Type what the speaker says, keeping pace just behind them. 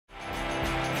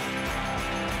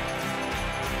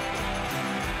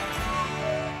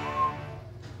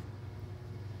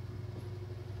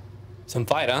Some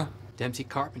fight, huh? Dempsey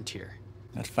Carpentier.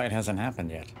 That fight hasn't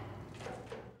happened yet.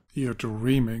 You're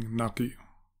dreaming, Nucky.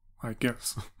 I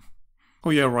guess. Oh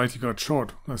yeah, right, he got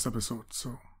shot last episode,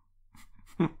 so...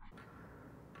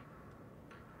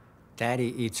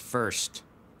 Daddy eats first.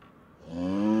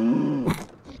 And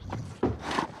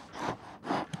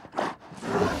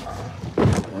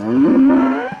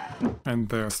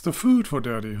there's the food for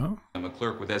Daddy, huh? I'm a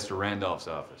clerk with Esther Randolph's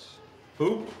office.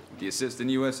 Who? The assistant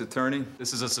U.S. attorney.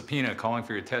 This is a subpoena calling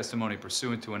for your testimony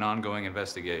pursuant to an ongoing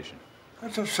investigation.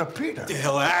 That's a subpoena. Get the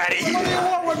hell out of here! What do you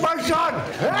want with my son?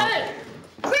 Hey!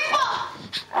 Grandpa!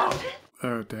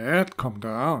 Dad, calm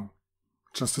down.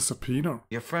 Just a subpoena.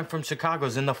 Your friend from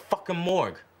Chicago's in the fucking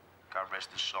morgue. God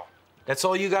rest his soul. That's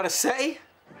all you gotta say?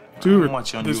 Dude,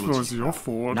 this was your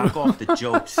fault. Knock off the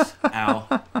jokes, Al.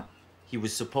 He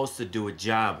was supposed to do a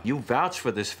job. You vouched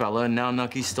for this fella, and now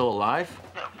Nucky's still alive?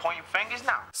 Yeah, point your fingers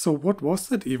now. So what was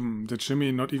that even? Did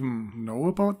Jimmy not even know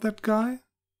about that guy?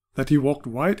 That he walked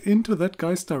right into that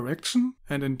guy's direction,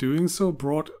 and in doing so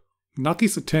brought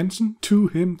Nucky's attention to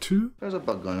him too? There's a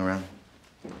bug going around.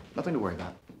 Nothing to worry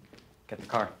about. Get the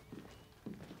car.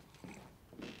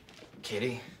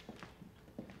 Kitty?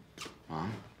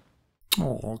 Mom?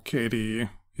 Oh, Katie,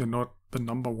 you're not the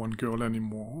 #1 girl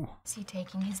anymore. Is he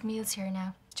taking his meals here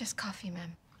now? Just coffee,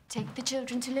 ma'am. Take the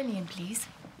children to Lillian, please.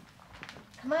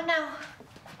 Come on now.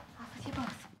 Off with you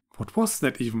both. What was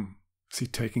that even? Is he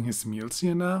taking his meals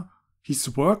here now? He's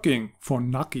working for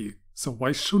Nucky, so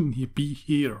why shouldn't he be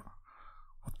here?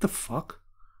 What the fuck?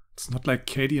 It's not like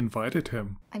Katie invited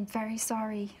him. I'm very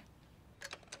sorry.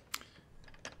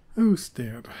 Who's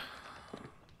dead?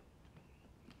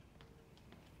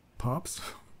 Pops?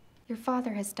 Your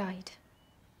father has died.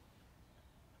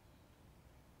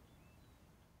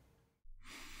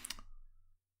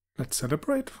 Let's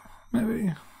celebrate,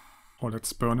 maybe? Or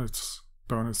let's burn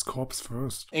his corpse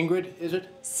first. Ingrid, is it?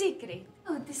 Secret.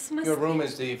 Oh, this must Your room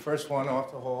is the first one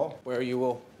off the hall, where you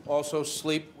will also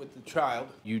sleep with the child.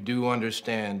 You do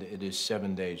understand it is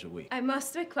 7 days a week. I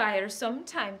must require some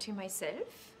time to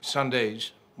myself.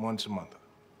 Sundays, once a month.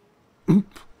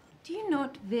 Do you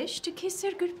not wish to kiss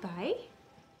her goodbye?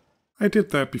 I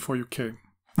did that before you came.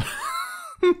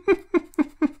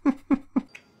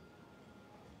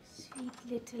 Sweet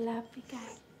little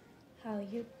Abigail, how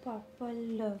your papa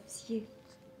loves you.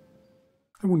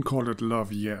 I wouldn't call it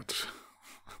love yet.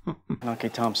 Nucky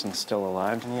Thompson's still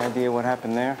alive. Any idea what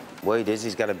happened there? Wait,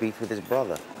 Izzy's got a beef with his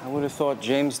brother. I would have thought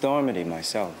James Darmody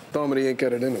myself. Darmody ain't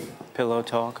got it in him. Pillow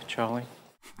talk, Charlie?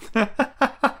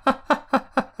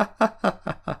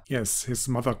 Yes, his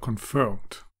mother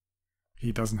confirmed.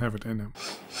 He doesn't have it in him.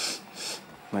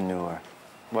 Manure.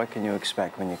 What can you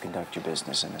expect when you conduct your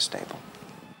business in a stable?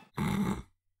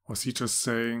 Was he just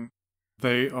saying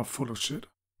they are full of shit?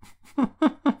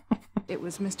 It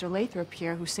was Mr. Lathrop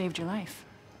here who saved your life.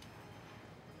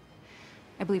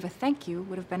 I believe a thank you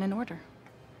would have been in order.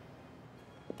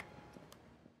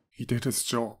 He did his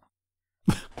job.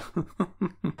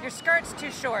 Your skirt's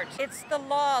too short. It's the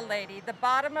law, lady. The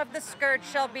bottom of the skirt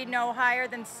shall be no higher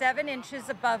than 7 inches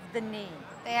above the knee.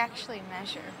 They actually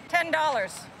measure.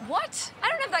 $10. What? I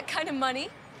don't have that kind of money.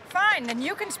 Fine, then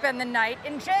you can spend the night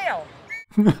in jail.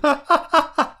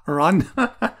 Run.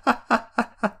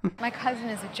 My cousin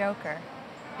is a joker.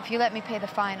 If you let me pay the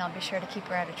fine, I'll be sure to keep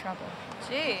her out of trouble.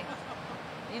 Gee,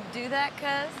 you do that,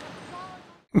 cuz?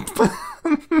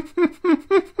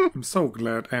 I'm so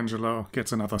glad Angela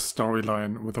gets another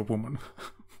storyline with a woman.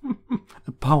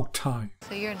 About time.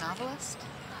 So you're a novelist?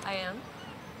 I am.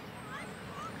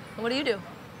 What do you do?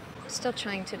 Still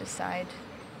trying to decide.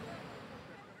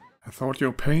 I thought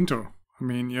you're a painter. I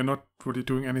mean, you're not really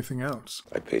doing anything else.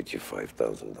 I paid you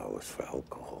 $5,000 for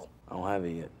alcohol. I don't have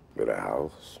it yet. With a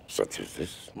house such as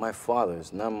this. My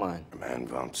father's, not mine. A man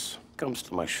once comes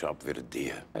to my shop with a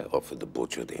deer. I offer to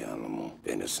butcher the animal,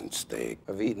 venison steak.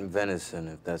 I've eaten venison,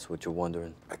 if that's what you're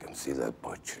wondering. I can see that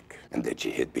butt cheek. And that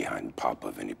you hid behind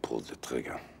Papa when he pulled the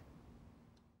trigger.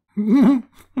 I'm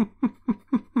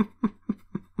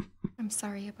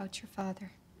sorry about your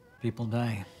father. People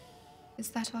die.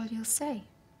 Is that all you'll say?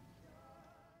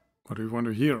 What do you want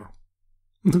to hear?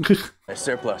 A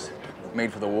surplus.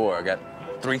 Made for the war. I got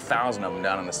 3,000 of them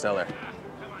down in the cellar.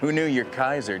 Who knew your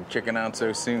Kaiser'd chicken out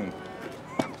so soon?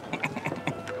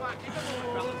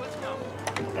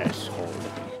 Asshole.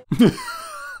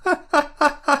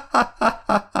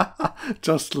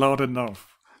 Just loud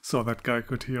enough so that guy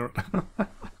could hear it.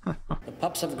 The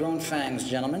pups have grown fangs,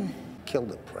 gentlemen. Kill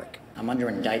the prick. I'm under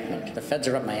indictment. The feds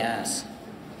are up my ass.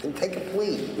 Then take a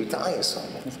plea. Retire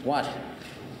somewhere. With what?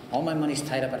 All my money's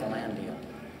tied up in a land deal.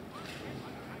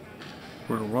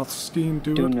 Will Rothstein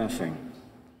do Do it? nothing.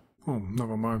 Oh,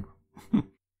 never mind.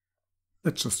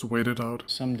 Let's just wait it out.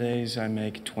 Some days I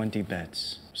make 20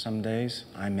 bets. Some days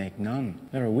I make none.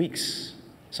 There are weeks,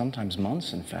 sometimes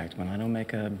months, in fact, when I don't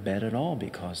make a bet at all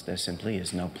because there simply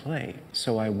is no play.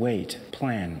 So I wait,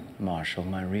 plan, marshal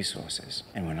my resources.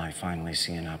 And when I finally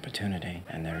see an opportunity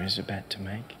and there is a bet to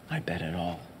make, I bet it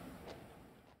all.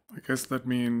 I guess that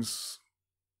means...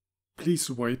 Please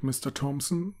wait, Mr.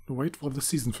 Thompson. Wait for the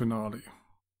season finale.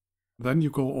 Then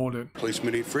you go all in.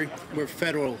 Policemen eat free? We're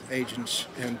federal agents,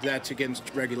 and that's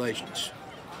against regulations.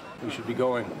 We should be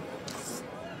going.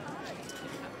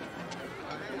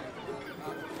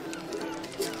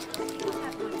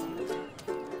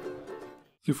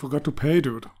 You forgot to pay,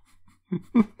 dude.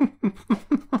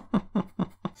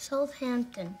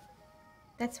 Southampton.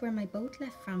 That's where my boat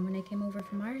left from when I came over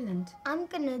from Ireland. I'm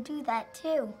gonna do that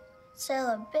too. Sail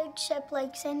a big ship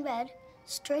like Sinbad,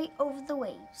 straight over the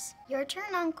waves. Your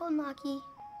turn, Uncle Nucky.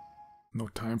 No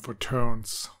time for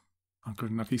turns.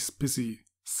 Uncle Nucky's busy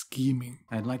scheming.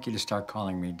 I'd like you to start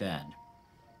calling me Dad.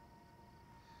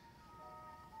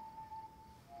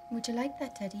 Would you like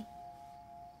that, Teddy?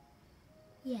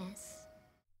 Yes.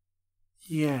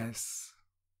 Yes.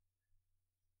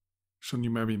 Shouldn't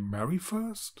you maybe marry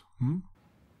first?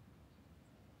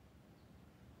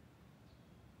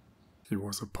 He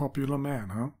was a popular man,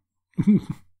 huh?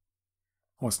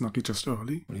 Was Nucky just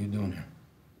early? What are you doing here?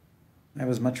 I have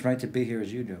as much right to be here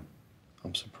as you do.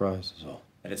 I'm surprised is all.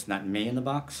 That it's not me in the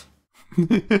box?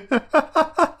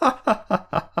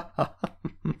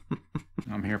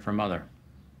 I'm here for Mother.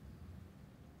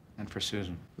 And for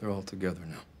Susan. They're all together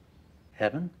now.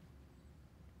 Heaven?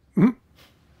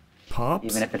 Pops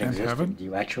Even if it and existed, heaven? do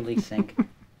you actually think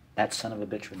that son of a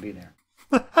bitch would be there?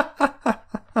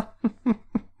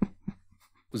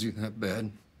 Was he that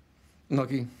bad?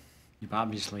 Nucky? You've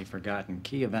obviously forgotten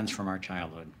key events from our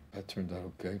childhood. That turned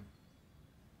out okay.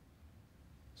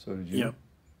 So did you? Yep.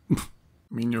 I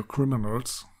mean, you're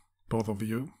criminals, both of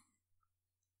you.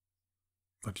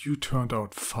 But you turned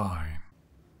out fine.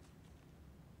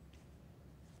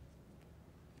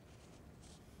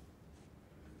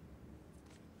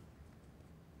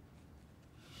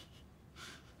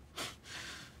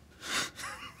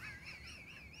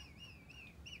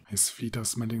 His feet are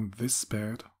smelling this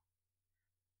bad.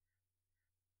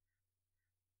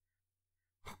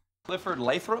 Clifford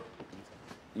Lathrop?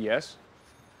 Yes?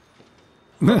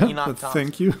 But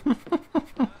thank you.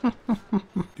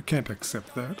 You can't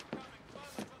accept that.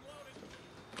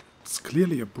 It's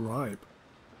clearly a bribe.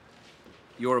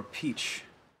 You're a peach.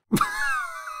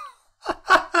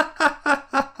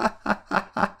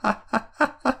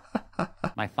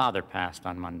 My father passed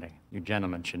on Monday. You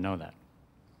gentlemen should know that.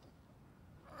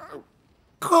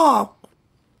 God!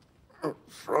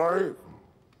 Sorry.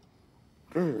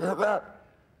 Did you hear that?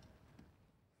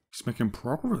 He's making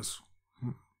progress.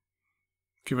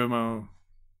 Give him a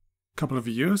couple of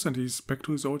years and he's back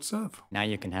to his old self. Now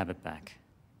you can have it back.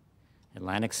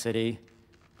 Atlantic City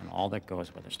and all that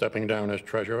goes with it. Stepping down as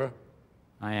treasurer?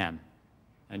 I am.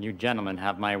 And you gentlemen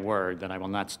have my word that I will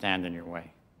not stand in your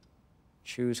way.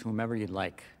 Choose whomever you'd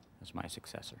like as my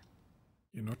successor.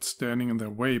 You're not standing in their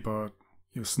way, but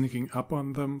you're sneaking up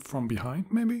on them from behind,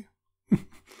 maybe?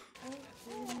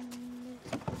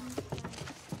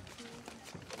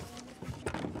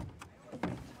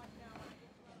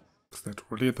 Is that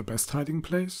really the best hiding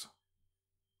place?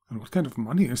 And what kind of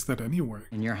money is that anyway?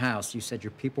 In your house, you said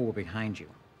your people were behind you.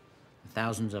 The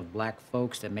thousands of black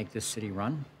folks that make this city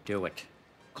run, do it.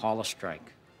 Call a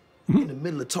strike. In the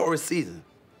middle of tourist season.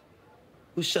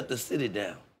 Who shut the city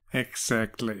down?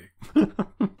 Exactly.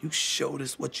 You showed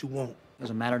us what you want.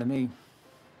 Doesn't matter to me.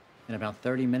 In about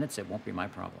 30 minutes, it won't be my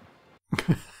problem.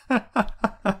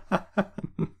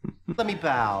 Let me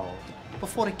bow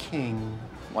before the king.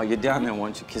 While you're down there, why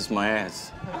don't you kiss my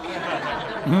ass?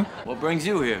 What brings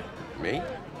you here? Me?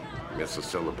 It's a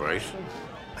celebration.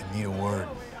 I need a word.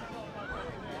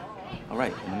 All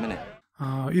right, in a minute.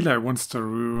 Eli wants to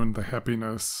ruin the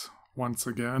happiness once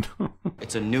again.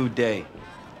 It's a new day,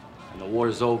 and the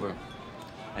war's over.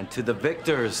 And to the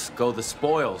victors go the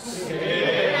spoils.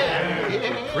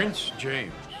 Prince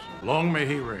James, long may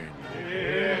he reign.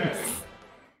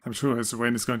 I'm sure his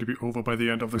reign is going to be over by the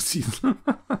end of the season.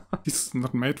 He's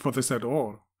not made for this at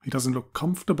all. He doesn't look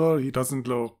comfortable, he doesn't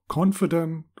look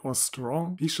confident or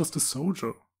strong. He's just a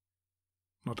soldier,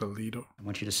 not a leader. I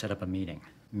want you to set up a meeting.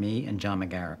 Me and John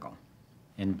McGarrigle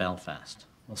in Belfast.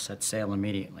 We'll set sail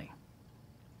immediately.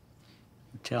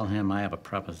 You tell him I have a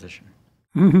proposition.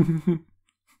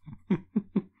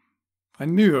 I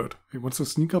knew it. He wants to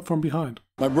sneak up from behind.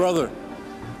 My brother.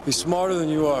 He's smarter than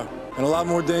you are, and a lot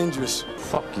more dangerous.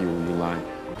 Fuck you, Eli.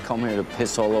 Come here to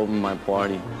piss all over my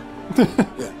party.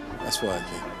 Yeah, That's why I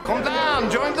came. Come down,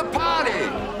 join the party.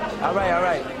 All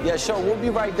right. Yeah, sure, we'll be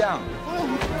right down.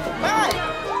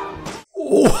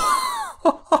 What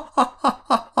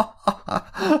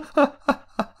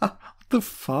the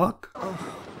fuck?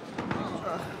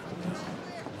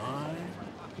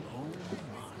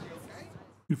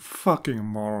 You fucking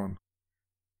moron.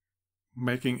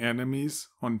 Making enemies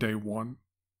on day one?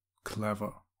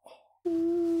 Clever.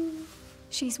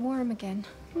 She's warm again.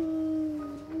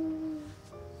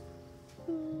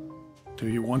 Do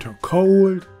you want her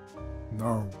cold?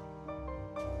 No.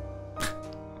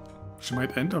 She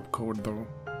might end up cold though.